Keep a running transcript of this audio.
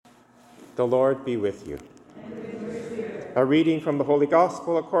The Lord be with you. A reading from the Holy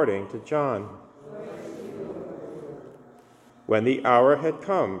Gospel according to John. When the hour had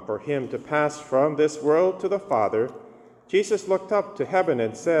come for him to pass from this world to the Father, Jesus looked up to heaven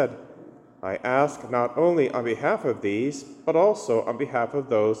and said, I ask not only on behalf of these, but also on behalf of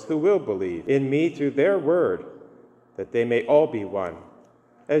those who will believe in me through their word, that they may all be one.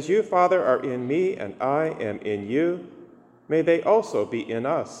 As you, Father, are in me and I am in you, may they also be in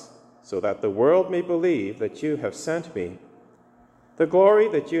us, so that the world may believe that you have sent me. The glory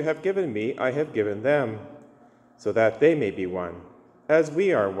that you have given me, I have given them, so that they may be one, as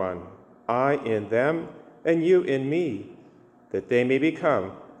we are one, I in them and you in me, that they may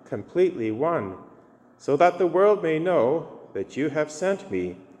become completely one, so that the world may know that you have sent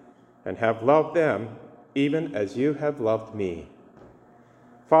me and have loved them even as you have loved me.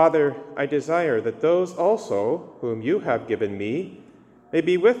 Father, I desire that those also whom you have given me may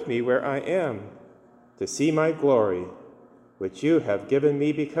be with me where I am, to see my glory, which you have given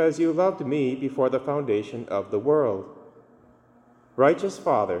me because you loved me before the foundation of the world. Righteous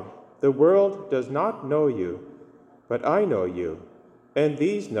Father, the world does not know you, but I know you, and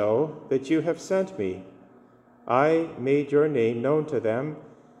these know that you have sent me. I made your name known to them,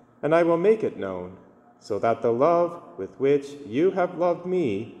 and I will make it known, so that the love with which you have loved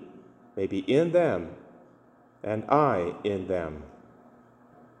me may be in them, and I in them.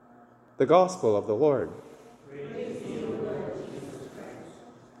 The Gospel of the Lord. Praise to you, Lord Jesus Christ.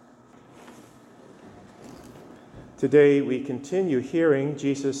 Today we continue hearing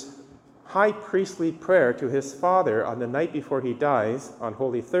Jesus' high priestly prayer to his Father on the night before he dies on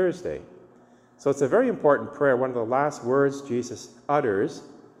Holy Thursday. So it's a very important prayer, one of the last words Jesus utters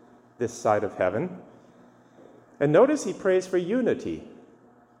this side of heaven. And notice he prays for unity.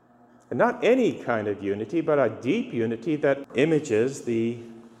 And not any kind of unity, but a deep unity that images the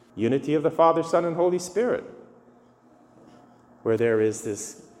unity of the Father, Son, and Holy Spirit, where there is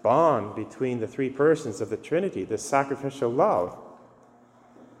this bond between the three persons of the Trinity, this sacrificial love.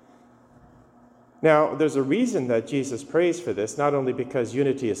 Now, there's a reason that Jesus prays for this, not only because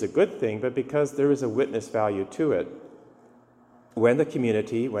unity is a good thing, but because there is a witness value to it. When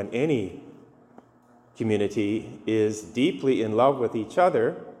any community is deeply in love with each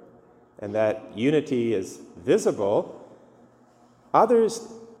other, and that unity is visible, others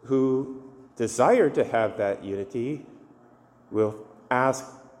who desire to have that unity will ask,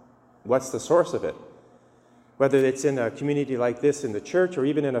 what's the source of it? Whether it's in a community like this in the church or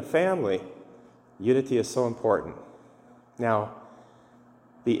even in a family, unity is so important. Now,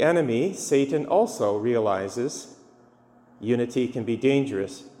 the enemy, Satan, also realizes unity can be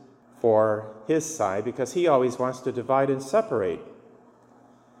dangerous for his side because he always wants to divide and separate.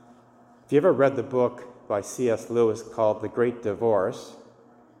 If you ever read the book by C.S. Lewis called The Great Divorce,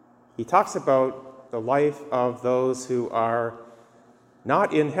 he talks about the life of those who are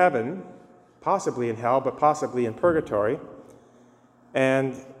not in heaven, possibly in hell, but possibly in purgatory.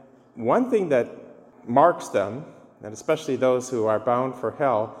 And one thing that marks them, and especially those who are bound for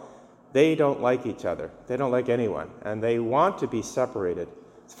hell, they don't like each other. They don't like anyone, and they want to be separated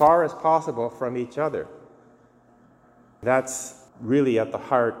as far as possible from each other. That's really at the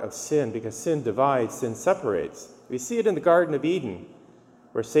heart of sin, because sin divides, sin separates. We see it in the Garden of Eden,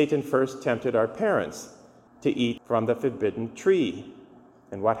 where Satan first tempted our parents to eat from the forbidden tree.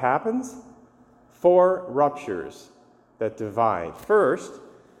 And what happens? 4 ruptures that divide. First,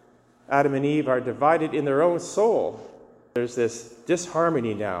 Adam and Eve are divided in their own soul. There's this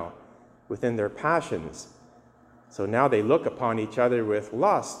disharmony now within their passions. So now they look upon each other with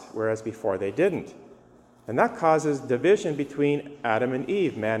lust, whereas before they didn't. And that causes division between Adam and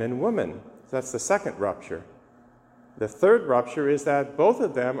Eve, man and woman. So that's the second rupture. The third rupture is that both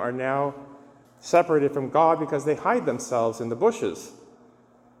of them are now separated from God because they hide themselves in the bushes.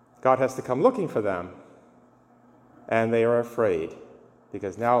 God has to come looking for them. And they are afraid,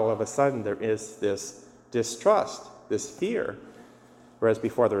 because now all of a sudden there is this distrust, this fear, whereas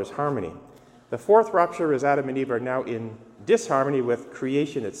before there is harmony. The fourth rupture is Adam and Eve are now in disharmony with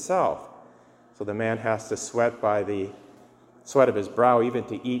creation itself. So the man has to sweat by the sweat of his brow even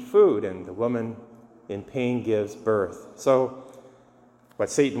to eat food, and the woman in pain gives birth. So what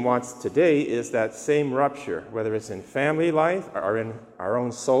Satan wants today is that same rupture, whether it's in family life or in our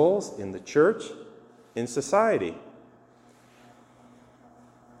own souls, in the church, in society.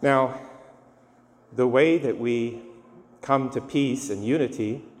 Now, the way that we come to peace and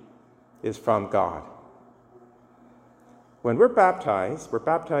unity is from God. When we're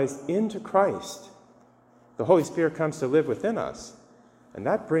baptized into Christ. The Holy Spirit comes to live within us, and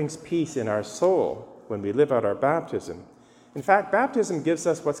that brings peace in our soul when we live out our baptism. In fact, baptism gives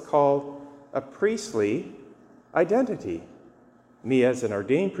us what's called a priestly identity. Me as an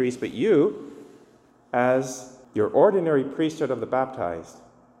ordained priest, but you as your ordinary priesthood of the baptized,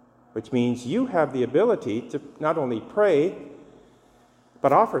 which means you have the ability to not only pray,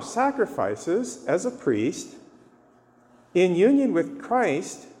 but offer sacrifices as a priest in union with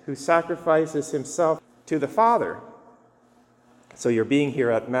Christ, who sacrifices himself to the Father. So your being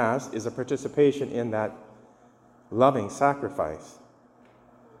here at Mass is a participation in that loving sacrifice.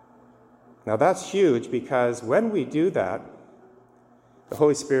 Now that's huge, because when we do that, the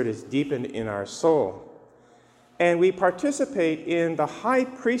Holy Spirit is deepened in our soul. And we participate in the high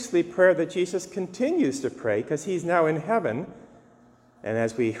priestly prayer that Jesus continues to pray, because he's now in heaven. And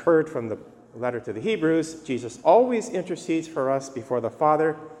as we heard from the letter to the Hebrews, Jesus always intercedes for us before the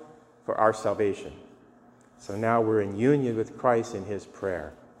Father for our salvation. So now we're in union with Christ in his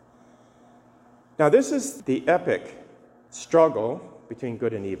prayer. Now this is the epic struggle between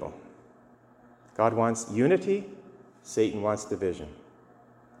good and evil. God wants unity, Satan wants division.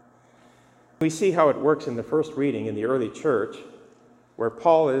 We see how it works in the first reading in the early church, where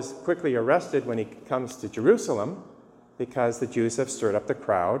Paul is quickly arrested when he comes to Jerusalem because the Jews have stirred up the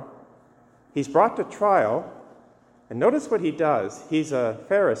crowd. He's brought to trial, and notice what he does. He's a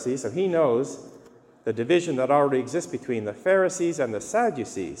Pharisee, so he knows the division that already exists between the Pharisees and the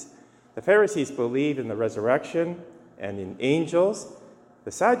Sadducees. The Pharisees believe in the resurrection and in angels.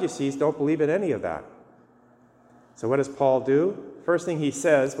 The Sadducees don't believe in any of that. So what does Paul do? First thing he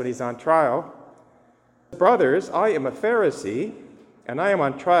says when he's on trial, "Brothers, I am a Pharisee, and I am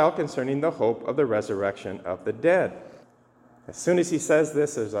on trial concerning the hope of the resurrection of the dead." As soon as he says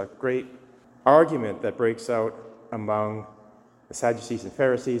this, there's a great argument that breaks out among the Sadducees and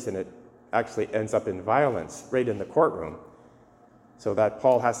Pharisees, and it actually ends up in violence right in the courtroom, so that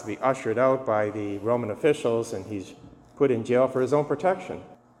Paul has to be ushered out by the Roman officials, and he's put in jail for his own protection.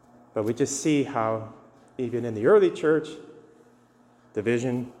 But we just see how even in the early church,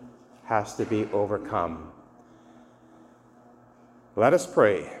 division has to be overcome. Let us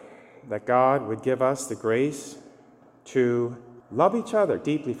pray that God would give us the grace to love each other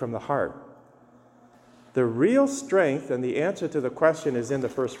deeply from the heart. The real strength and the answer to the question is in the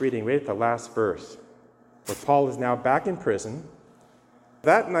first reading, right at the last verse, where Paul is now back in prison.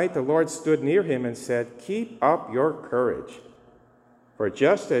 That night the Lord stood near him and said, "Keep up your courage. For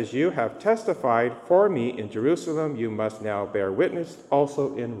just as you have testified for me in Jerusalem, you must now bear witness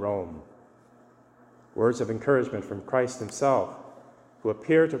also in Rome." Words of encouragement from Christ himself, who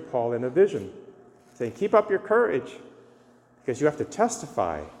appeared to Paul in a vision, saying, keep up your courage, because you have to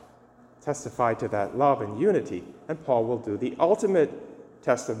testify to that love and unity. And Paul will do the ultimate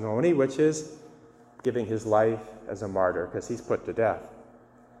testimony, which is giving his life as a martyr, because he's put to death.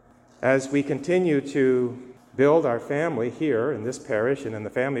 As we continue to build our family here in this parish and in the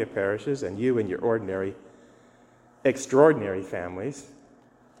family of parishes, and you in your ordinary, extraordinary families,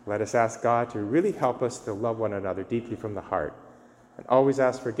 let us ask God to really help us to love one another deeply from the heart. And always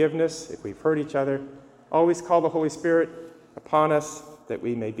ask forgiveness if we've hurt each other. Always call the Holy Spirit upon us that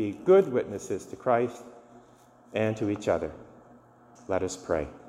we may be good witnesses to Christ and to each other. Let us pray.